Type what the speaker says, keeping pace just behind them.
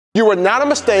You were not a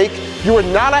mistake. You were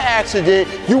not an accident.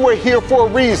 You were here for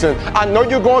a reason. I know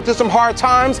you're going through some hard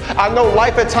times. I know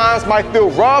life at times might feel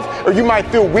rough, or you might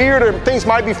feel weird, or things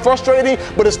might be frustrating,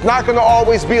 but it's not going to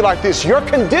always be like this. Your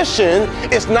condition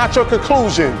is not your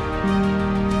conclusion.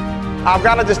 I've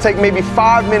got to just take maybe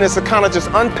 5 minutes to kind of just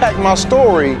unpack my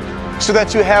story so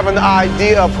that you have an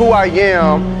idea of who I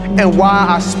am and why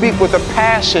I speak with the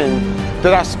passion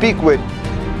that I speak with.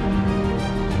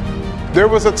 There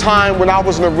was a time when I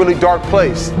was in a really dark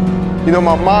place. You know,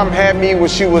 my mom had me when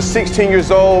she was 16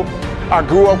 years old. I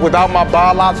grew up without my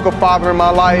biological father in my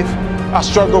life. I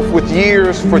struggled with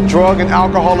years for drug and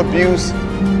alcohol abuse.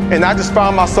 And I just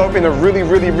found myself in a really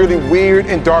weird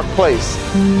and dark place.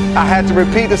 I had to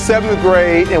repeat the 7th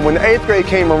grade, and when the 8th grade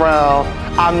came around,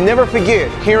 I'll never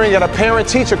forget hearing at a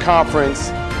parent-teacher conference,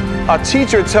 a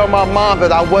teacher tell my mom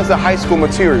that I wasn't high school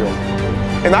material.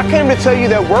 And I came to tell you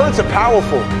that words are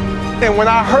powerful. And when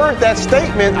I heard that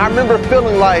statement, I remember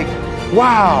feeling like,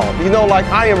 wow, you know, like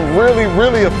I am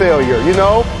really a failure, you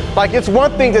know? Like it's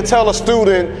one thing to tell a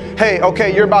student, hey,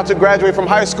 okay, you're about to graduate from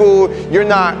high school, you're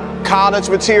not college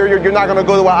material, you're not gonna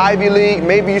go to an Ivy League,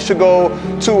 maybe you should go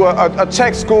to a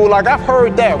tech school. Like I've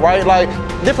heard that, right? Like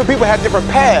different people have different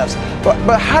paths.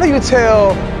 But how do you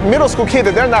tell middle school kids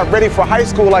that they're not ready for high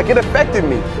school? Like it affected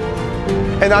me.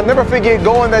 And I'll never forget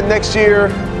going that next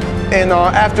year, and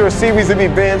after a series of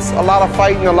events, a lot of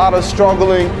fighting, a lot of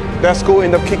struggling, that school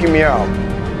ended up kicking me out.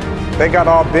 They got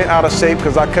all bent out of shape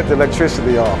because I cut the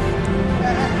electricity off.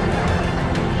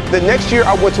 The next year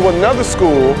I went to another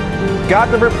school,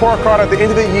 got the report card at the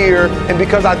end of the year, and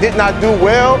because I did not do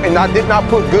well and I did not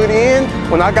put good in,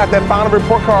 when I got that final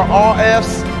report card, all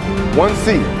F's, 1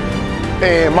 C.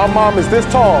 And my mom is this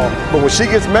tall, but when she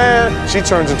gets mad, she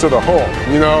turns into the Hulk,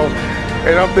 you know?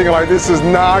 And I'm thinking like, this is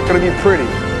not gonna be pretty.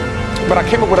 But I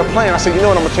came up with a plan. I said, you know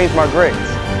what, I'm gonna change my grades.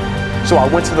 So I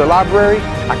went to the library,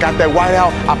 I got that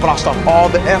whiteout, I crossed off all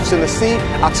the F's in the C,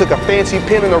 I took a fancy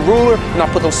pen and a ruler, and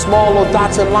I put those small little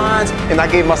dots and lines, and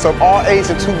I gave myself all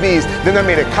A's and 2 B's. Then I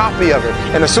made a copy of it.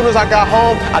 And as soon as I got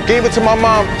home, I gave it to my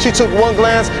mom. She took one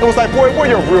glance and was like, boy, where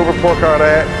your real report card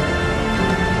at?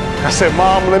 I said,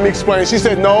 Mom, let me explain. She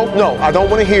said, no, I don't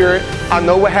want to hear it. I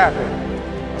know what happened.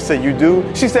 I said, you do?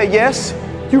 She said, yes.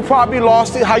 You probably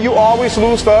lost it, how you always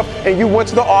lose stuff, and you went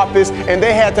to the office and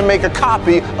they had to make a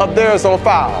copy of theirs on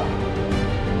file.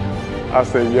 I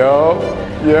said, yo,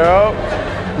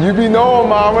 you be knowing,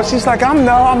 Mama. She's like, I'm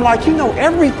like, you know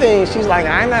everything. She's like,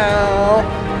 I know.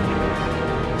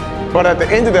 But at the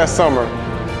end of that summer,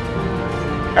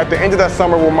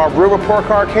 when my real report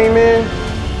card came in,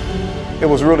 it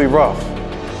was really rough.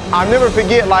 I'll never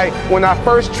forget, like, when I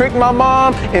first tricked my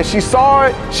mom and she saw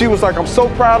it, she was like, I'm so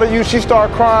proud of you. She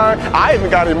started crying. I even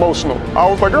got emotional. I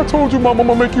was like, I told you, Mom, I'm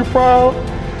gonna make you proud.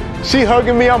 She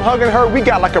hugging me, I'm hugging her. We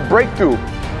got like a breakthrough.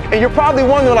 And you're probably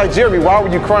wondering, like, Jeremy, why were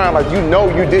you crying? Like, you know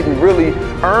you didn't really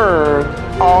earn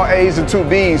all A's and 2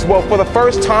 B's. Well, for the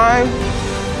first time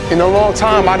in a long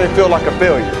time, I didn't feel like a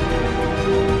failure.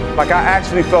 Like, I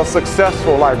actually felt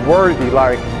successful, like worthy,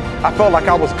 like, I felt like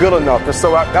I was good enough, and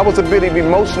so that was a bit of an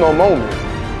emotional moment.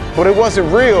 But it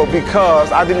wasn't real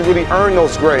because I didn't really earn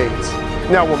those grades.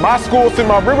 Now, when my school sent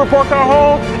my real report card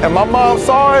home and my mom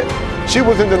saw it, she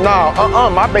was in denial.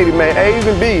 My baby made A's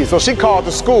and B's, so she called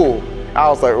the school. I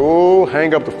was like, oh,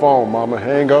 hang up the phone, Mama,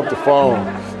 hang up the phone.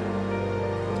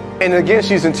 And again,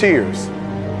 she's in tears.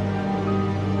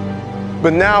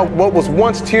 But now, what was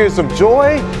once tears of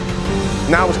joy,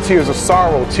 now it's tears of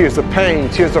sorrow, tears of pain,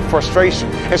 tears of frustration.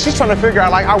 And she's trying to figure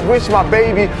out, like, I wish my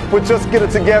baby would just get it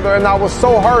together, and I was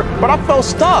so hurt, but I felt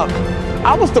stuck.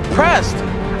 I was depressed.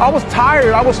 I was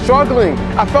tired. I was struggling.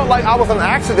 I felt like I was an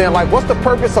accident. Like, what's the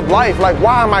purpose of life? Like,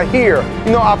 why am I here?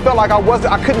 You know, I felt like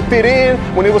I couldn't fit in.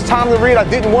 When it was time to read, I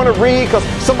didn't want to read because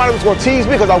somebody was going to tease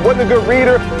me because I wasn't a good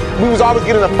reader. We was always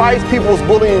getting in fights. People was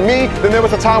bullying me. Then there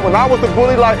was a time when I was the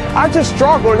bully. Like, I just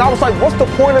struggled, and I was like, what's the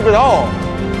point of it all?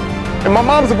 And my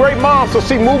mom's a great mom, so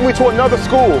she moved me to another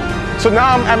school. So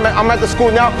now I'm at the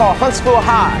school now called Huntsville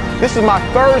High. This is my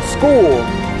 3rd school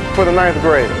for the 9th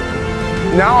grade.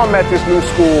 Now I'm at this new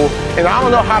school, and I don't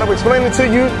know how to explain it to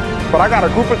you, but I got a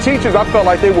group of teachers, I felt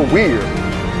like they were weird.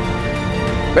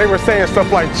 They were saying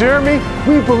stuff like, Jeremy,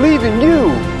 we believe in you.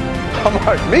 I'm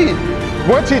like, me?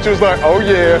 One teacher was like, oh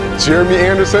yeah, Jeremy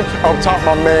Anderson, on top of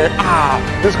my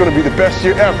man, this is gonna be the best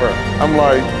year ever. I'm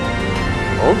like,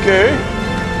 okay.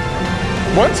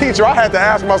 One teacher, I had to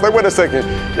ask him, I was like, wait a second,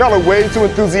 y'all are way too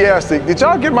enthusiastic. Did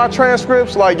y'all get my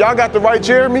transcripts? Like, y'all got the right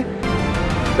Jeremy?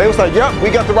 They was like, yep, we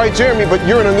got the right Jeremy, but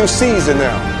you're in a new season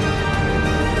now.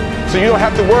 So you don't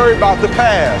have to worry about the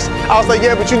past. I was like,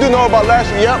 yeah, but you do know about last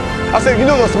year? Yep, I said, you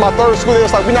know, this is my third school day.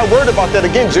 It's like, we're not worried about that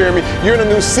again, Jeremy. You're in a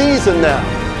new season now.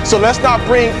 So let's not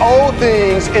bring old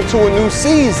things into a new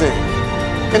season.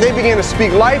 And they began to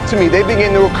speak life to me. They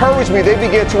began to encourage me. They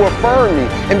began to affirm me.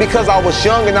 And because I was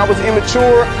young and I was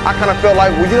immature, I kind of felt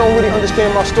like, well, you don't really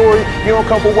understand my story. You don't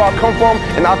come from where I come from.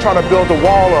 And I'll try to build a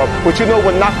wall up. But you know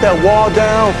what knocked that wall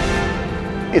down?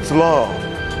 It's love.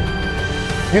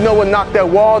 You know what knocked that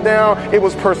wall down? It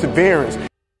was perseverance.